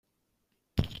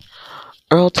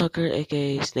Earl Tucker,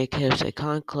 aka Snake Hips, a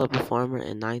con club performer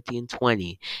in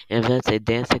 1920, invents a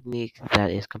dance technique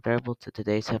that is comparable to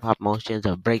today's hip hop motions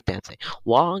of breakdancing.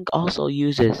 Wong also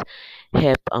uses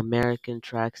hip American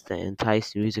tracks to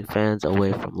entice music fans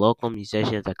away from local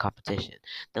musicians and competition.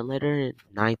 Then later in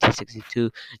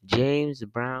 1962, James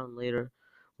Brown later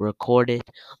recorded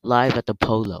live at the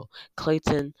Polo.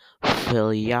 Clayton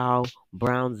Filial,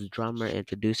 Brown's drummer,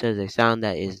 introduces a sound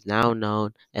that is now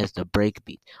known as the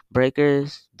breakbeat.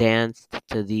 Breakers danced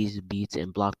to these beats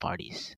in block parties.